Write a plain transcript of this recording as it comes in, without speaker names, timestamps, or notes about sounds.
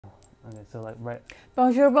Okay, so like right.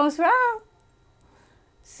 Bonjour, bonsoir.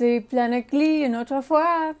 C'est Planet Glee une autre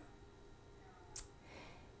fois.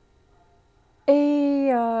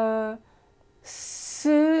 Et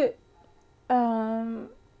ce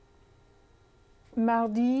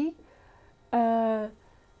mardi,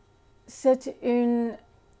 c'est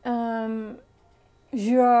un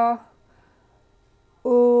jour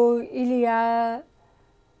où il y a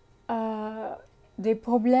des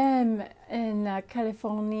problèmes en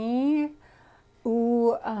Californie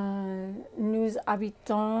où nous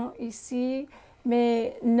habitons ici,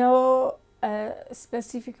 mais non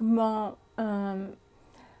spécifiquement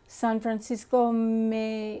San Francisco,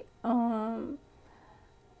 mais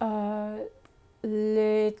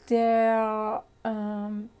les terres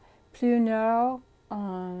plus nord,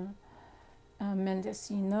 à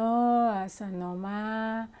Mendocino, à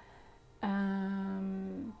Sonoma.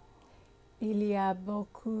 Il y a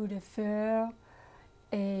beaucoup de feux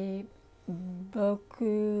et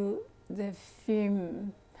beaucoup de films.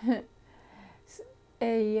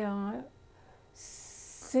 Et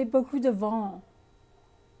c'est beaucoup de vent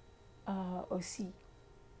aussi.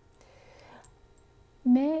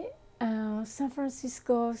 Mais San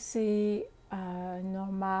Francisco, c'est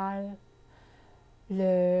normal.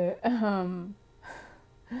 Le,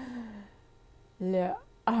 le,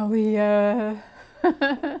 ah oui,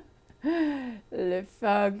 le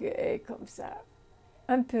fog est comme ça.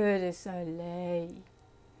 Un peu de soleil.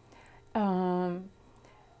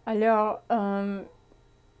 Alors,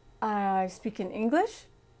 I speak in English.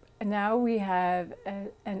 Now we have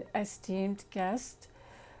an esteemed guest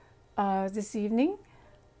this evening,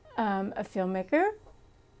 a filmmaker,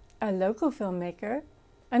 a local filmmaker,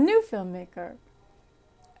 a new filmmaker.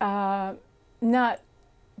 Not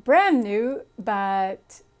brand new,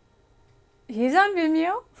 but he's on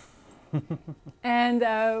Vimeo. And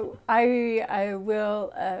I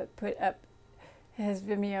will put up his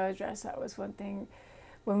Vimeo address. That was one thing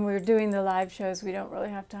when we're doing the live shows, we don't really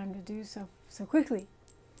have time to do so quickly,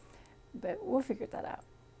 but we'll figure that out.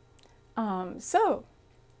 So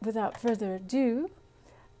without further ado,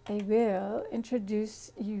 I will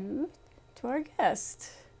introduce you to our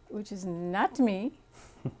guest, which is not me,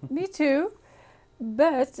 me too,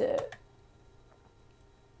 but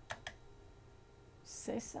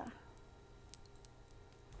c'est ça.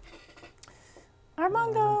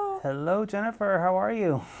 Armando! Hello, Jennifer. How are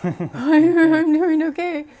you? I'm doing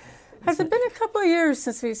okay. Has it been a couple of years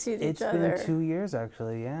since we've seen each other? It's been 2 years,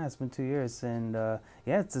 actually. Yeah, it's been 2 years, and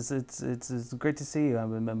yeah, it's great to see you.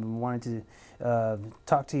 I've been wanting to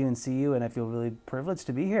talk to you and see you, and I feel really privileged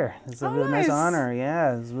to be here. It's a really nice honor.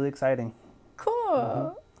 Yeah, it's really exciting.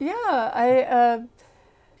 Cool. Yeah,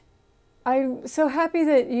 I'm so happy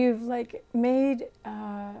that you've like made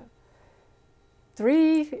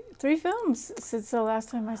three films since the last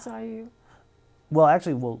time I saw you. Well,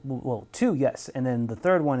 actually, well, two, yes, and then the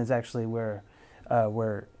third one is actually where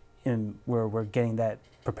we're getting that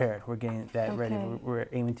prepared. We're getting that ready. We're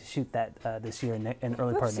aiming to shoot that this year and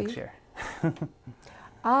early part of next year.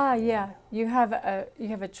 Ah, yeah, you have a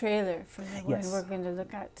trailer for the one we're going to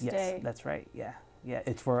look at today. Yes, that's right. Yeah,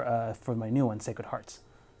 it's for my new one, Sacred Hearts.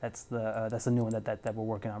 That's the new one that we're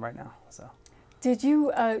working on right now. So. Did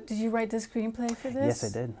you write the screenplay for this? Yes, I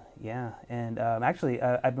did. Yeah, and actually,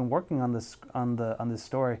 I've been working on this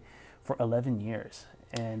story for 11 years,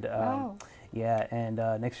 and wow. Yeah, and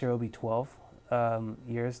next year will be 12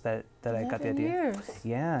 years that I got the idea. Years.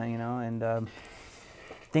 Yeah, you know, and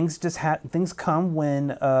things come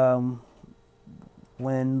whenever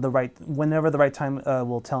the right time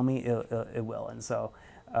will tell me it will, and so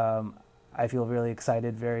I feel really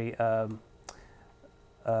excited, very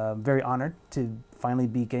honored to finally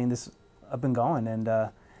be getting this up and going. And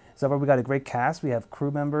so far we got a great cast. We have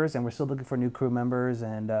crew members, and we're still looking for new crew members.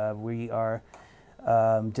 And we are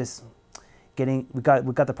just getting. We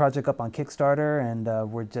got the project up on Kickstarter, and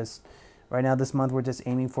we're just right now this month we're just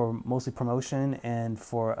aiming for mostly promotion and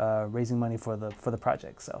for raising money for the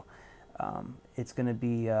project. So it's gonna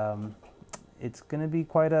be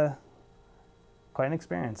quite an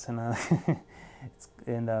experience, and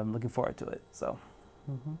I'm looking forward to it. So.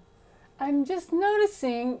 Mm-hmm. I'm just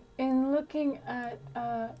noticing in looking at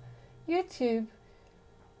YouTube,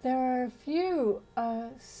 there are a few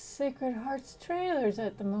Sacred Hearts trailers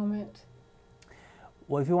at the moment.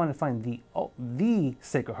 Well, if you want to find the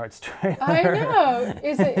Sacred Hearts trailer, I know.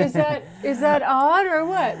 Is that odd or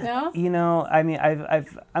what? No. You know, I mean,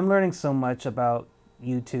 I'm learning so much about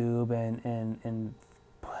YouTube and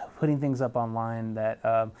putting things up online that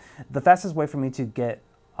the fastest way for me to get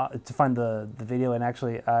to find the video, and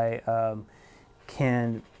actually I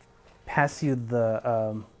can pass you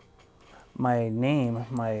my name,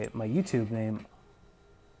 my YouTube name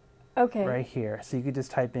Okay. right here. So you could just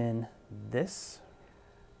type in this.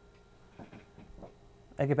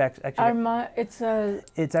 I get back. Actually,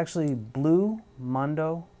 it's actually Blue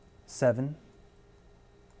Mondo 7/7.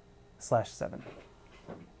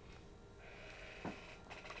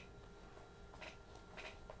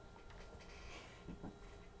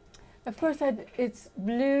 Of course, it's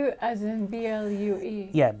blue as in BLUE.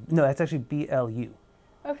 Yeah, no, it's actually BLU.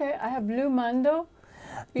 Okay, I have Blue Mando,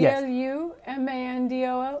 Yes.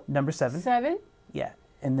 BLUMANDO. Number 7. 7? Yeah,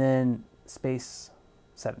 and then space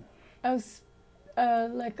 7. Oh,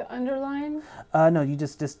 like an underline? No, you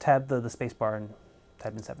just tab the space bar and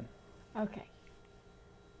type in 7. Okay.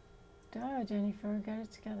 Duh, Jennifer, get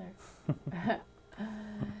it together.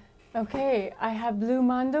 Okay, I have Blue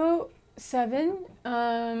Mando 7,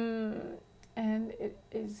 and it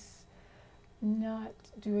is not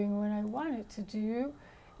doing what I want it to do.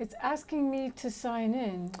 It's asking me to sign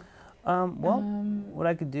in. What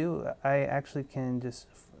I could do, I actually can just,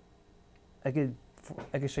 I could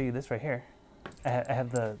show you this right here. I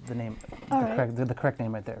have the name, the correct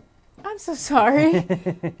name right there. I'm so sorry.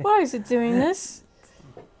 Why is it doing this?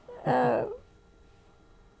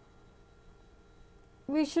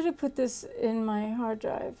 We should have put this in my hard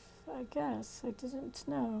drive, I guess. I didn't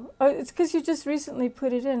know. Oh, it's because you just recently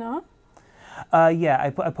put it in, huh? Yeah, I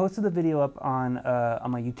posted the video up on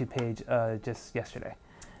my YouTube page just yesterday.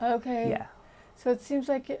 Okay. Yeah. So it seems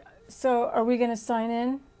like so are we going to sign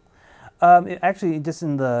in? Actually, just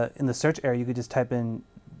in the search area, you could just type in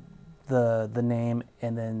the name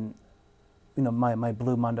and then, you know, my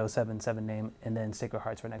Blue Mondo 7/7 name and then Sacred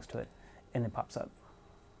Hearts right next to it, and it pops up.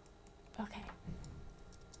 Okay.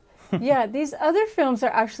 Yeah, these other films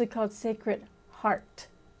are actually called Sacred Heart.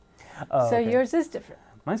 Oh, so okay. yours is different.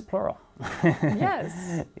 Mine's plural.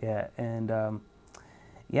 Yes. Yeah, and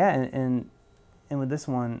and with this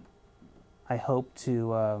one, I hope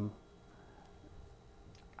to.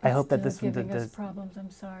 I hope that this one giving us problems. I'm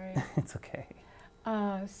sorry. It's okay.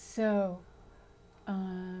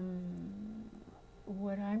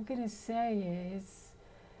 What I'm going to say is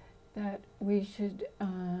that we should.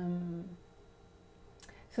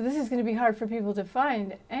 So this is going to be hard for people to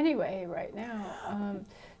find anyway right now.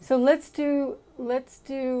 So let's do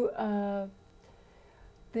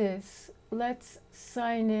this. Let's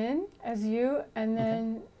sign in as you and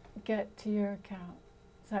then get to your account.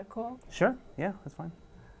 Is that cool? Sure. Yeah, that's fine.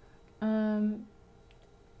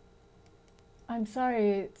 I'm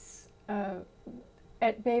sorry. It's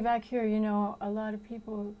at Bayback here. You know, a lot of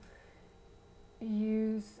people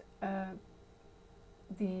use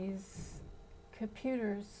these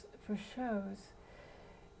computers for shows,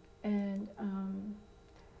 and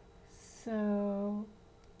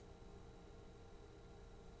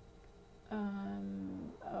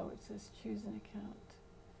oh, it says choose an account.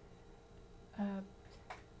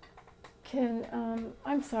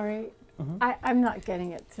 I'm sorry, I'm not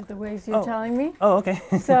getting it to the ways you're telling me. Oh, okay.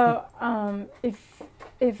 So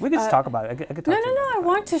if we could just talk about it. I could talk no, I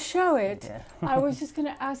want to show it. Yeah. I was just going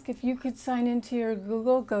to ask if you could sign into your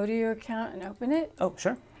Google, go to your account, and open it. Oh,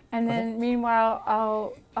 sure. And then, meanwhile,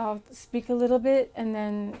 I'll speak a little bit, and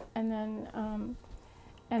then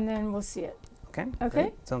we'll see it. Okay. Okay.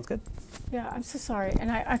 Great. Sounds good. Yeah, I'm so sorry,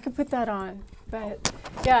 and I could put that on, but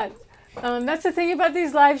yeah, that's the thing about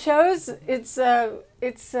these live shows. It's an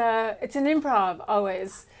improv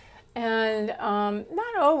always. And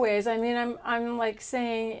not always. I mean, I'm like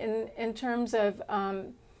saying in terms of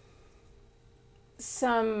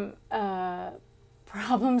some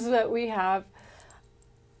problems that we have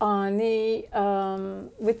on the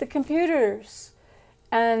with the computers,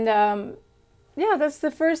 and yeah, that's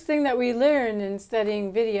the first thing that we learn in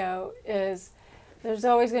studying video is there's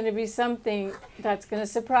always going to be something that's going to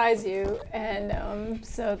surprise you, and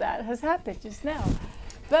so that has happened just now.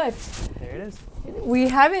 But there it is. We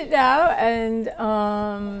have it now, and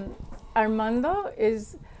Armando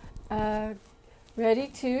is ready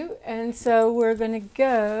to, and so we're going to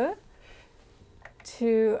go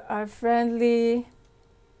to our friendly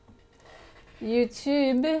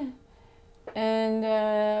YouTube and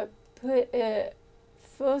put it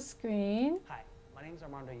full screen. Hi, my name is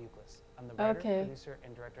Armando Ucles. I'm the writer, producer,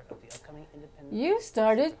 and director of the upcoming independent. You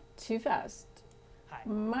started too fast. Hi,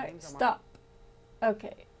 Might stop.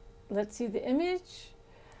 Okay. Let's see the image.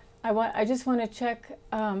 I just want to check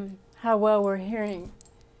how well we're hearing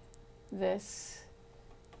this.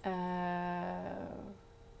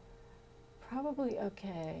 Probably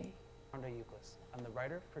okay. Armando Ucles. I'm the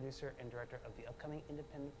writer, producer, and director of the upcoming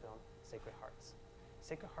independent film Sacred Hearts.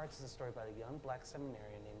 Sacred Hearts is a story about a young black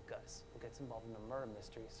seminarian named Gus who gets involved in a murder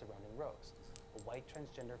mystery surrounding Rose, a white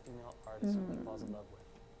transgender female artist who he falls in love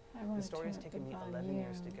with. The story has taken me 11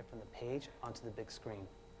 years to get from the page onto the big screen.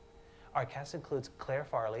 Our cast includes Claire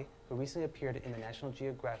Farley, who recently appeared in the National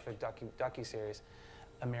Geographic docuseries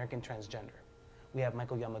American Transgender. We have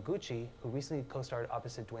Michael Yamaguchi, who recently co-starred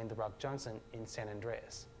opposite Dwayne "The Rock" Johnson in San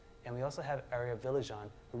Andreas. And we also have Aria Villajan,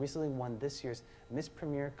 who recently won this year's Miss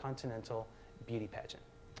Premier Continental Beauty Pageant.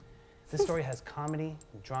 This story has comedy,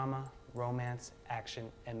 drama, romance,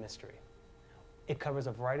 action, and mystery. It covers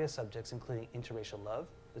a variety of subjects, including interracial love,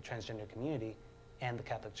 the transgender community, and the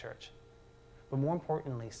Catholic Church. But more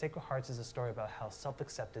importantly, Sacred Hearts is a story about how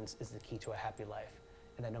self-acceptance is the key to a happy life,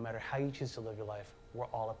 and that no matter how you choose to live your life, we're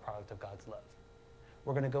all a product of God's love.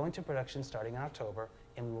 We're going to go into production starting in October,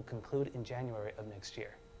 and we will conclude in January of next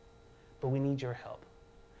year. But we need your help.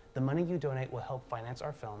 The money you donate will help finance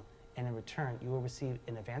our film, and in return, you will receive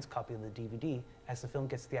an advance copy of the DVD as the film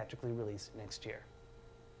gets theatrically released next year.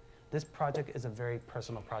 This project is a very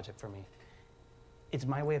personal project for me. It's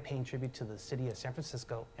my way of paying tribute to the city of San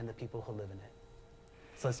Francisco and the people who live in it.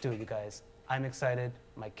 So let's do it, you guys. I'm excited,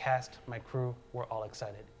 my cast, my crew, we're all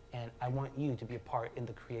excited. And I want you to be a part in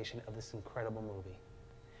the creation of this incredible movie.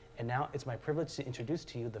 And now it's my privilege to introduce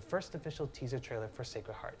to you the first official teaser trailer for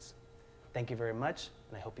Sacred Hearts. Thank you very much,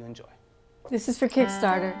 and I hope you enjoy. This is for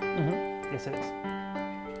Kickstarter. Yes, it is.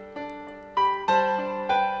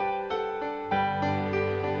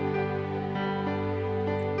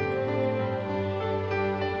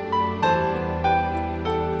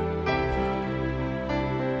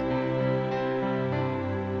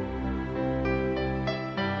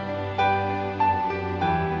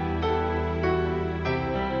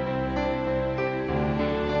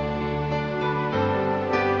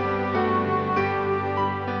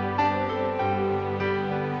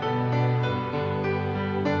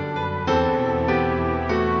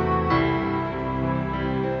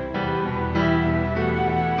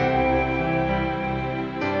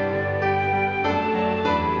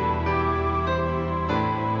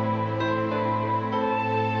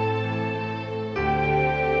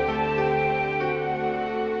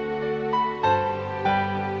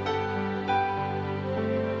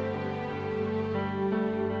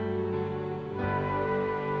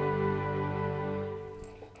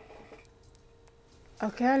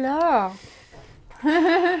 Ok, alors.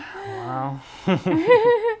 Wow.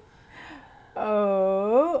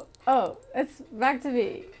 Oh, it's back to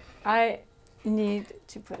me. I need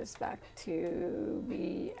to put us back to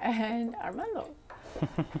me and Armando.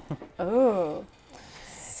 Oh,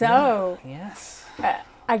 so. Yes.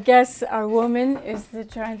 I guess our woman is the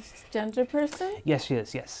transgender person? Yes, she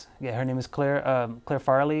is, yes. Yeah, her name is Claire, Claire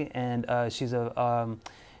Farley, and she's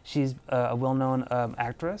a well-known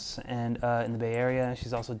actress and in the Bay Area.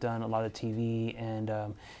 She's also done a lot of TV, and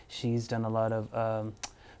she's done a lot of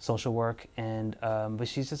social work, and but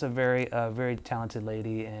she's just a very talented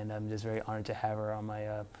lady, and I'm just very honored to have her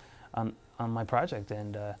on my project,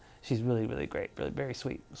 and she's really great, really very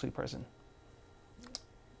sweet person.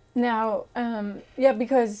 Now, yeah,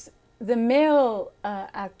 because the male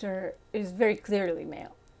actor is very clearly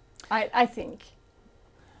male, I think.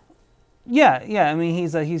 Yeah. I mean,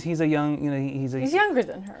 he's a young, he's younger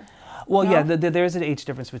than her. Well, no? yeah, there is an age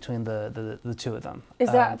difference between the two of them.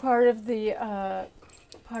 Is that part of the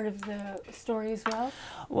story as well?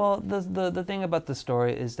 Well, the thing about the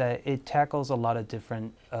story is that it tackles a lot of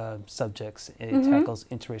different subjects. It tackles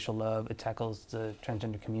interracial love. It tackles the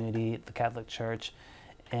transgender community, the Catholic Church,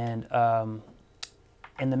 and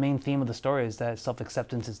the main theme of the story is that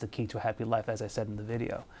self-acceptance is the key to a happy life, as I said in the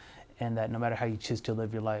video, and that no matter how you choose to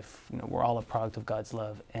live your life, we're all a product of God's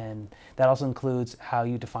love, and that also includes how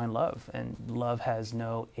you define love. And love has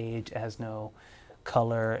no age, it has no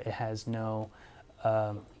color, it has no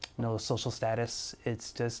social status.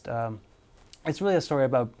 It's just it's really a story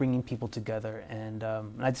about bringing people together, and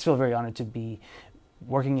I just feel very honored to be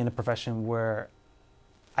working in a profession where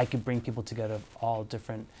I could bring people together of all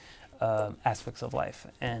different aspects of life,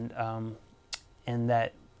 and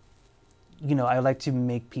that I like to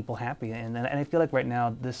make people happy, and I feel like right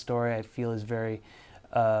now this story I feel is very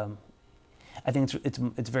I think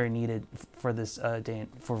it's very needed for this day,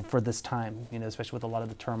 for this time, especially with a lot of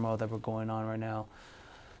the turmoil that we're going on right now,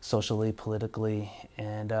 socially, politically,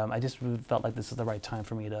 and I just felt like this is the right time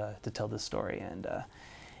for me to tell this story,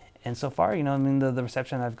 and so far, I mean, the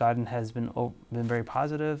reception I've gotten has been very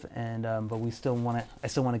positive, and but I still want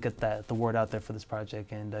to get the word out there for this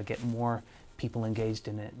project, and get more people engaged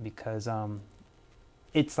in it, because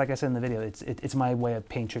it's like I said in the video, it's my way of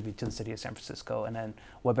paying tribute to the city of San Francisco, and then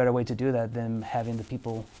what better way to do that than having the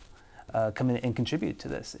people come in and contribute to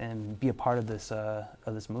this and be a part of this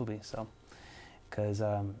movie. So, because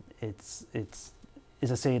it's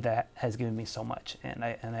a city that has given me so much, and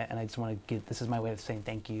I just want to give, this is my way of saying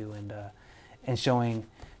thank you, and showing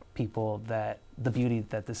people that the beauty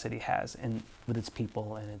that the city has, and with its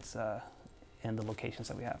people and its and the locations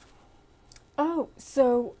that we have. Oh,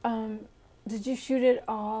 so did you shoot it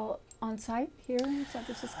all on site here in San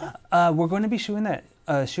Francisco? We're going to be shooting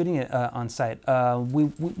it on site. We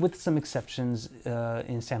with some exceptions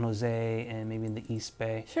in San Jose and maybe in the East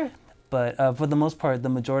Bay. Sure. But for the most part, the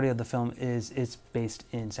majority of the film is based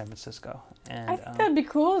in San Francisco. And I think that'd be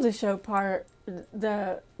cool to show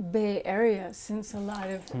the Bay Area, since a lot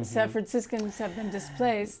of San Franciscans have been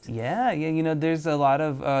displaced. Yeah, you know, there's a lot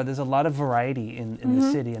of variety in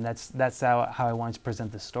the city, and that's how I wanted to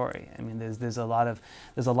present the story. I mean, there's a lot of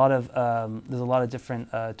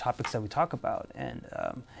different topics that we talk about, and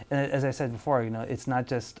as I said before, you know, it's not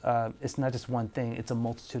just one thing. It's a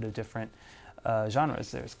multitude of different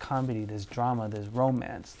genres. There's comedy, there's drama, there's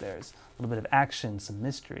romance, there's a little bit of action, some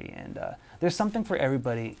mystery, and there's something for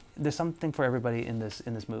everybody. There's something for everybody in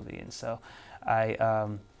this movie, and so I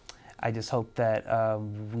just hope that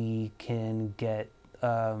we can get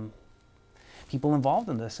people involved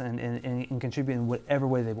in this and contribute in whatever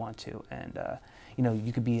way they want to. And you know,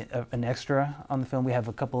 you could be an extra on the film. We have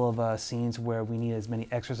a couple of scenes where we need as many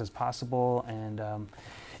extras as possible, and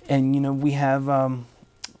you know, we have a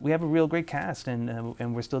real great cast,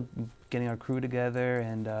 and we're still getting our crew together,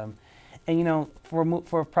 and you know,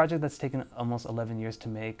 for a project that's taken almost 11 years to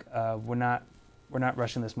make, we're not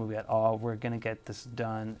rushing this movie at all. We're gonna get this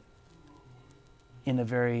done in a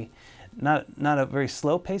very not a very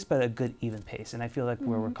slow pace, but a good even pace, and I feel like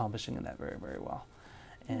we're accomplishing that very, very well.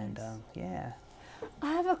 And Nice. yeah.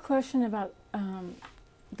 I have a question about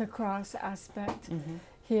the cross aspect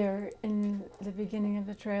here in the beginning of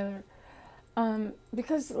the trailer.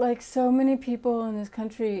 Because like so many people in this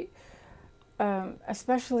country,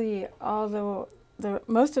 especially although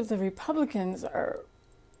most of the Republicans are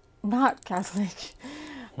not Catholic,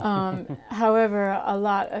 however, a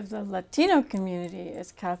lot of the Latino community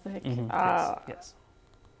is Catholic. Yes.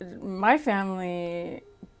 My family,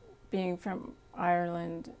 being from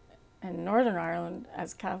Ireland and Northern Ireland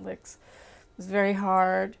as Catholics, was very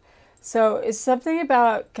hard. So is something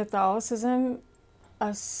about Catholicism,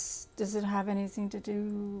 does it have anything to do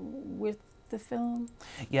with the film?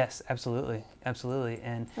 Yes, absolutely,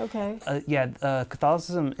 and Okay.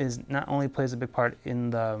 Catholicism not only plays a big part in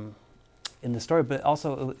the story, but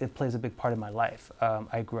also it plays a big part in my life.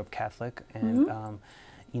 I grew up Catholic, and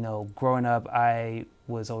you know, growing up, I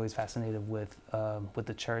was always fascinated with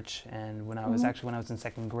the church. And when I was in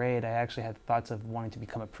second grade, I actually had thoughts of wanting to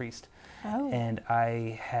become a priest. Oh. And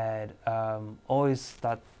I had always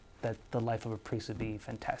thought that the life of a priest would be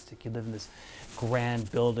fantastic. You live in this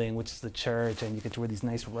grand building, which is the church, and you get to wear these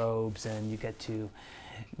nice robes, and you get to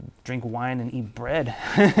drink wine and eat bread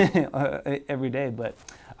every day. But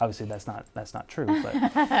obviously, that's not true. But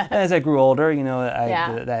as I grew older, you know,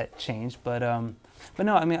 that changed. But no,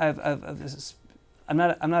 I mean, I'm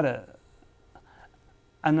not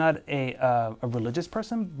a religious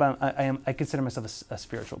person, but I consider myself a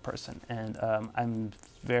spiritual person, and I'm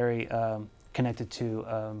very connected to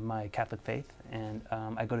my Catholic faith, and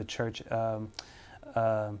I go to church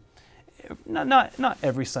not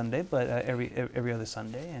every Sunday, but every other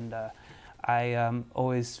Sunday, and I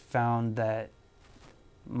always found that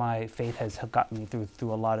my faith has got me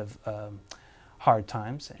through a lot of hard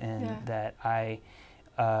times, and that I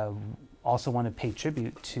also want to pay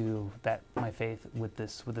tribute to my faith with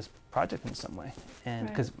this project in some way, and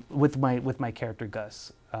because with my character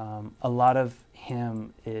Gus, a lot of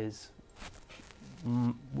him is.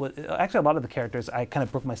 Actually, a lot of the characters, I kind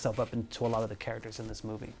of broke myself up into a lot of the characters in this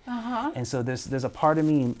movie, and so there's a part of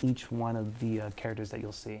me in each one of the characters that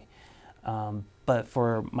you'll see. But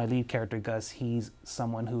for my lead character Gus, he's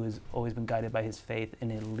someone who has always been guided by his faith,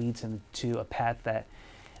 and it leads him to a path that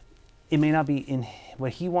it may not be in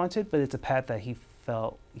what he wanted, but it's a path that he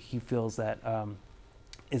feels that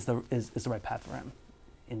is the right path for him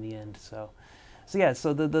in the end. So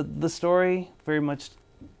the story, very much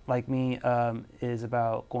like me, is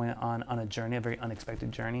about going on a journey, a very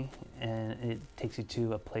unexpected journey, and it takes you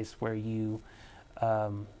to a place where you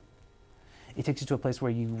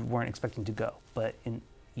weren't expecting to go, but in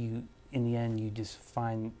the end you just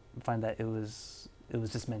find that it was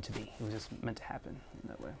just meant to be. It was just meant to happen in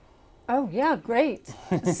that way. Oh yeah, great.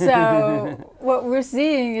 So what we're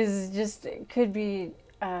seeing is just, it could be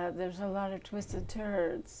there's a lot of twisted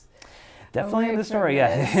turns. Definitely in the story,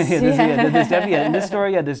 in this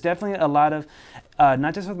story, there's definitely a lot of,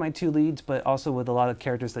 not just with my two leads, but also with a lot of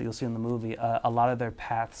characters that you'll see in the movie. A lot of their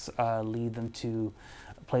paths lead them to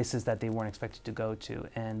places that they weren't expected to go to,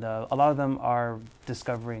 and a lot of them are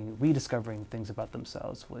rediscovering things about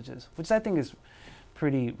themselves, which I think is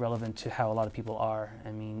pretty relevant to how a lot of people are.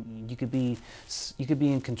 I mean, you could be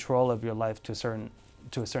in control of your life to a certain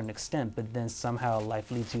extent, but then somehow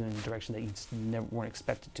life leads you in a direction that you just never weren't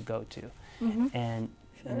expected to go to, and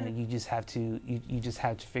you know, you just have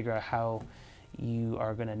to figure out how you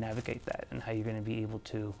are going to navigate that and how you're going to be able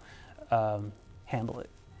to handle it.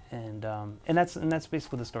 And that's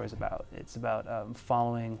basically what the story's about. It's about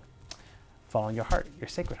following your heart, your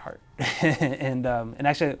sacred heart. and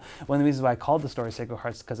actually, one of the reasons why I called the story Sacred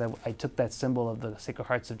Hearts, because I took that symbol of the Sacred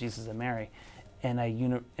Hearts of Jesus and Mary, and I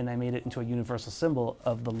made it into a universal symbol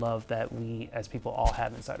of the love that we as people all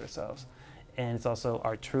have inside ourselves. And it's also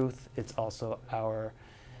our truth. It's also our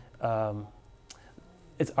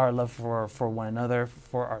love for one another,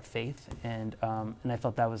 for our faith, and I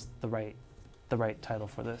felt that was the right title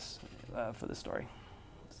for this story.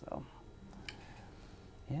 So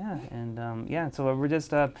yeah, and so we're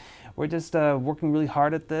just working really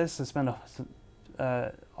hard at this. I spent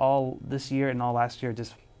all this year and all last year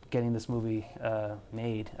just getting this movie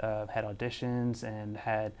made. Had auditions and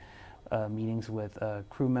had meetings with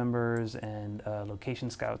crew members and location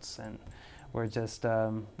scouts, and we're just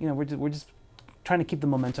we're just trying to keep the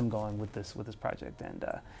momentum going with this project,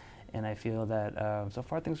 and I feel that so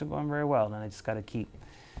far things are going very well, and I just got to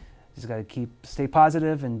stay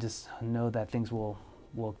positive and just know that things will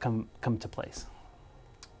come to place.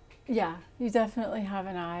 Yeah, you definitely have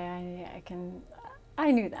an eye.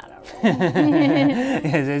 I knew that already.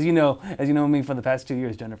 As you know me for the past 2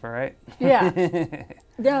 years, Jennifer, right? Yeah.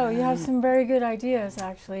 No, you have some very good ideas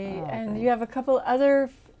actually, and you have a couple other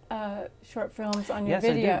short films on your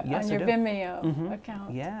video, on your Vimeo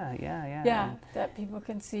account. Yeah, that people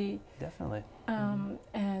can see. Definitely. And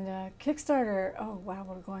Kickstarter, oh wow,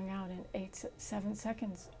 we're going out in 7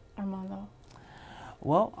 seconds, Armando.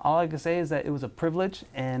 Well, all I can say is that it was a privilege,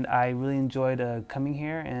 and I really enjoyed coming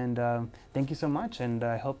here, and thank you so much, and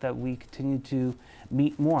I hope that we continue to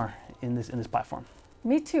meet more in this platform.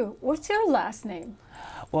 Me too. What's your last name?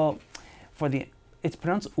 Well, it's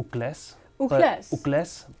pronounced Ucles.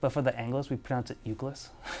 Ucles. But for the Anglos, we pronounce it Ucles,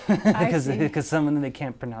 because some of them, they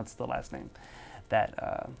can't pronounce the last name that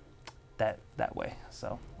way.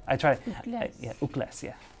 So I try. Ucles.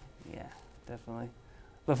 Yeah, definitely.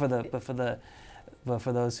 But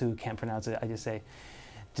for those who can't pronounce it, I just say,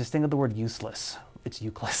 just think of the word useless. It's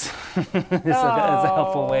Ucles. It's a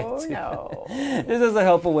helpful way. This is a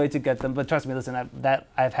helpful way to get them. But trust me, listen,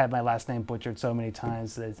 I've had my last name butchered so many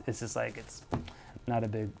times that it's just like it's not a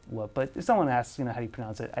big whoop. But if someone asks, how do you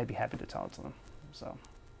pronounce it, I'd be happy to tell it to them. So.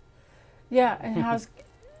 Yeah, and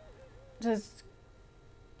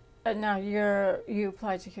now you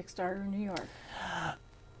applied to Kickstarter in New York.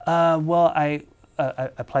 Well, I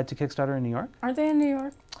applied to Kickstarter in New York. Aren't they in New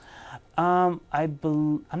York? I'm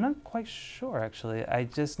not quite sure actually. I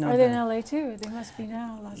just know. Are they in LA too? They must be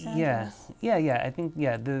now, Los Angeles. Yeah. I think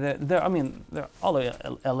they're. I mean, they're all over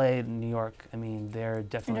LA and New York. I mean, they're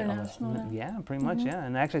definitely international. Yeah, pretty much. Yeah,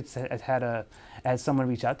 and actually, I had someone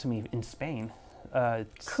reach out to me in Spain.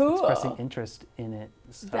 Cool. Expressing interest in it.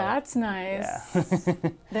 So, that's nice. Yeah.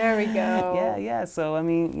 There we go. Yeah. So I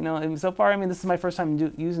mean, so far, this is my first time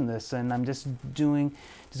using this, and I'm just going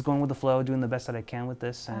with the flow, doing the best that I can with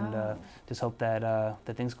this, and just hope that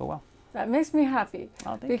that things go well. That makes me happy.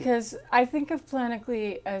 Oh, thank because I think of Planet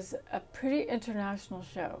Glee as a pretty international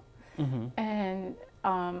show, and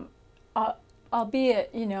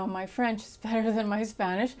albeit my French is better than my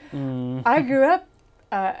Spanish. I grew up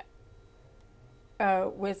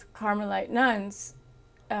with Carmelite nuns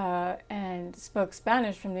and spoke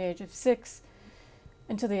Spanish from the age of 6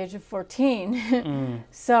 until the age of 14.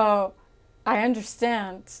 So I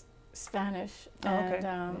understand Spanish, and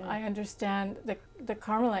I understand the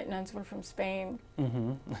Carmelite nuns were from Spain.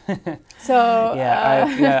 So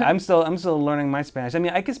I'm still learning my Spanish. I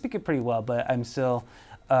mean, I can speak it pretty well, but I'm still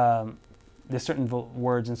there's certain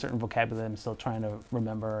words and certain vocabulary I'm still trying to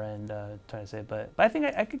remember and trying to say. But I think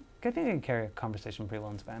I can carry a conversation pretty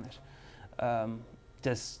well in Spanish.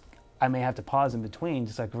 Just I may have to pause in between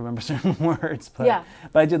just so I can remember certain words. But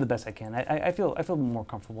I do the best I can. I feel more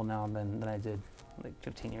comfortable now than I did like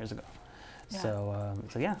 15 years ago. Yeah.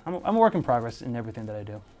 So yeah, I'm a work in progress in everything that I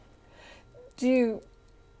do.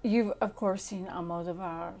 You've of course seen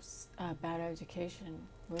Almodovar's Bad Education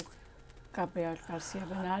with Gabriel Garcia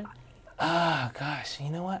Bernal. Gosh, you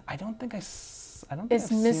know what? I don't think it's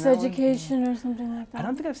Miseducation or something like that. I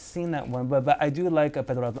don't think I've seen that one, but I do like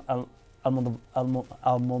Pedro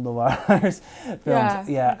Almodovar's films.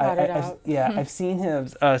 Yeah, I've seen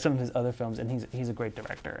some of his other films, and he's a great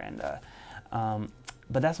director. And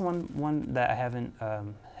but that's one that I haven't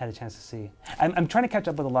had a chance to see. I'm trying to catch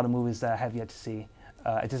up with a lot of movies that I have yet to see.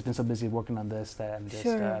 I've just been so busy working on this that I'm just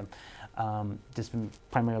Sure. just been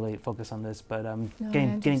primarily focused on this. But No, I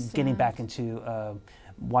getting understand. back into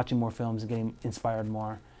watching more films and getting inspired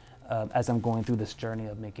more as I'm going through this journey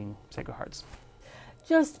of making Sacred Hearts.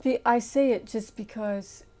 I say it just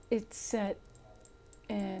because it's set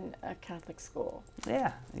in a Catholic school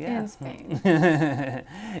Yeah, yeah. in Spain.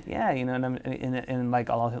 Yeah, you know, and like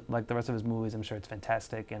like the rest of his movies, I'm sure it's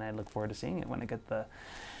fantastic, and I look forward to seeing it when I get a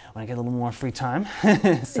little more free time.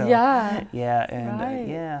 So, Yeah. yeah, and Right.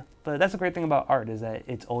 yeah, but that's the great thing about art is that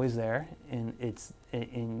it's always there, and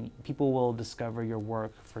and people will discover your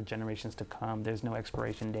work for generations to come. There's no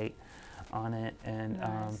expiration date on it, and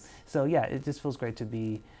Nice. so yeah, it just feels great to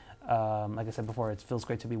be, like I said before, it feels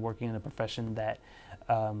great to be working in a profession that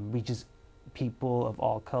reaches people of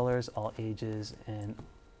all colors, all ages,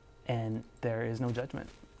 and there is no judgment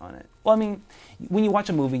on it. Well, I mean, when you watch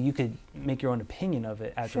a movie, you could make your own opinion of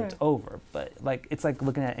it after it's Sure. over, but like it's like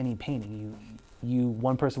looking at any painting.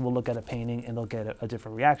 One person will look at a painting and they'll get a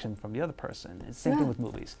different reaction from the other person. It's the same thing Yeah. with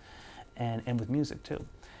movies, and with music too.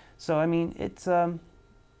 So I mean, it's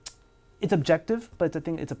objective, but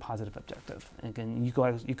it's a positive objective. And again, you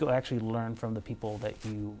go actually learn from the people that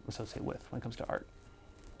you associate with when it comes to art.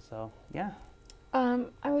 So yeah.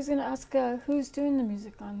 I was going to ask who's doing the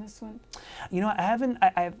music on this one? You know, I haven't.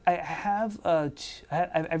 I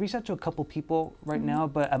reached out to a couple people right now,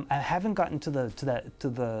 but I haven't gotten to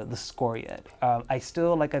the score yet. I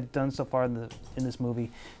still, like I've done so far in this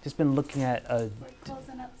movie, just been looking at. We're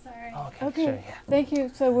closing up, sorry. Oh, okay, Okay, sure, yeah. thank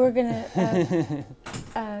you. So we're going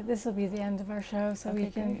to, this will be the end of our show, so we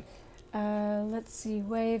Okay, can, great. let's see,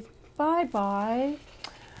 wave bye-bye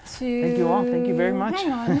to... Thank you all. Thank you very much.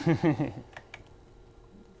 Hang on.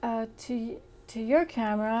 To your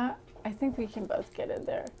camera, I think we can both get in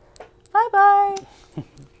there. Bye-bye.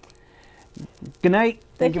 Good night.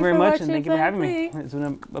 Thank you very for much, watching and thank you for having me. Planet Glee. It's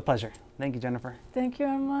been a pleasure. Thank you, Jennifer. Thank you,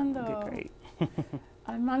 Armando. Okay, great.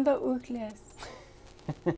 Armando Ucles.